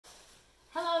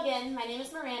Hello again, my name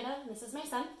is Miranda, and this is my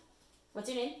son. What's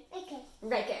your name? Ryker.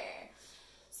 Ryker.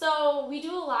 So we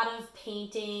do a lot of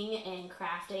painting and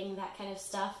crafting, that kind of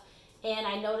stuff, and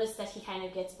I noticed that he kind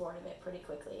of gets bored of it pretty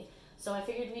quickly. So I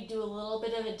figured we'd do a little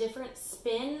bit of a different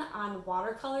spin on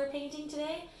watercolor painting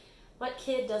today. What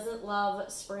kid doesn't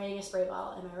love spraying a spray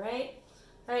bottle, am I right?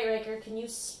 All right, Ryker, can you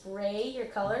spray your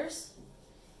colors?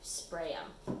 Spray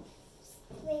them.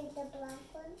 Spray the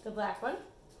black one. The black one?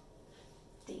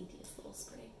 Daintiest little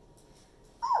spray.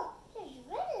 Oh, there's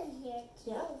red in here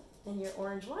too. Yeah. And your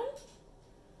orange one?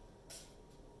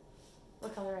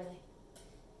 What color are they?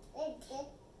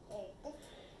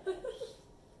 They're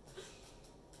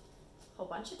Whole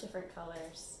bunch of different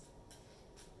colors.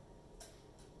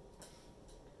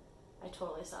 I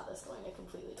totally saw this going a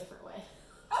completely different way.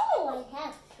 Oh, I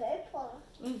have purple.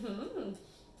 Mm-hmm.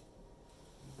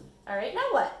 All right,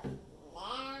 now what?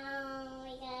 Now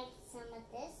we got some of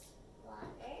this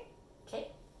water. Okay.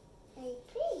 And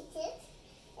paint it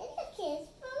in the kids'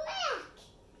 black.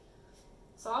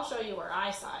 So I'll show you where I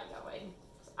saw it going.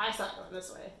 I saw it going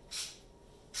this way.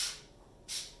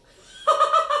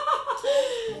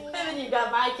 And then you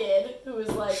got my kid, who is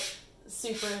like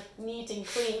super neat and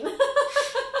clean.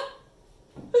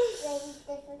 Use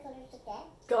different colors again.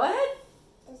 Go ahead.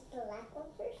 This black one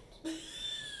first.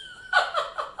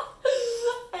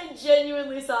 I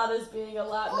genuinely saw this being a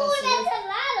lot messier. Oh, that's a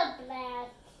lot of black.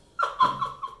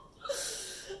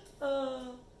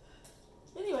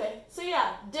 Anyway, so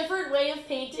yeah, different way of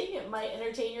painting. It might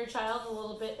entertain your child a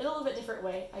little bit in a little bit different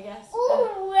way, I guess.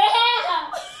 Oh,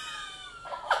 wow.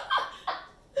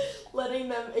 Letting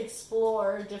them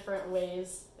explore different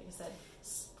ways. Like I said,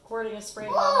 squirting a spray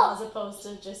bottle as opposed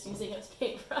to just using a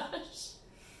paintbrush.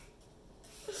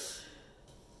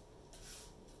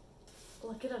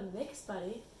 Look at them mix,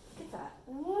 buddy. Look at that.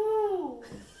 Ooh.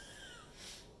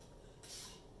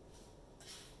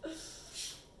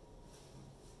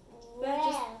 Yeah,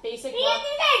 just basic. We can do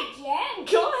that again.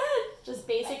 Go ahead. Just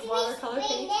basic watercolor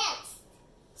paint. Next.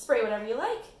 Spray whatever you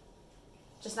like.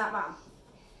 Just not mom.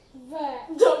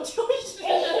 But. Don't do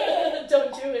it.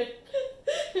 Don't do it.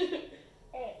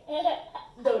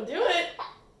 Don't do it.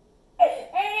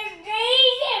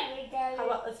 How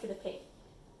about let's get a paint.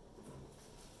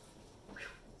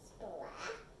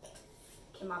 Black.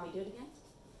 Can mommy do it again?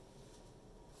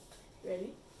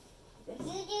 Ready? This? You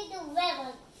do the red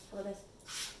one. How about this?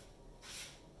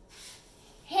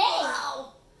 Hey.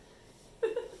 Wow.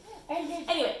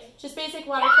 Anyway, just basic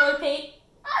watercolor paint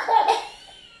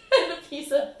and a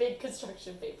piece of big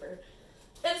construction paper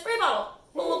and a spray bottle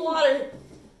full of water.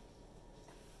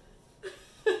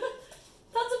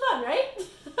 Tons of fun, right?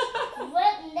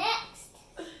 What next?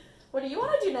 What do you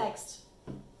want to do next?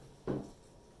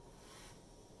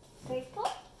 Purple.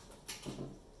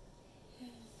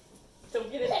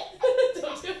 Don't get it.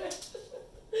 Don't do it.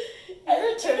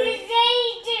 Your turn.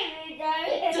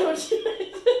 Don't do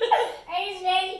it.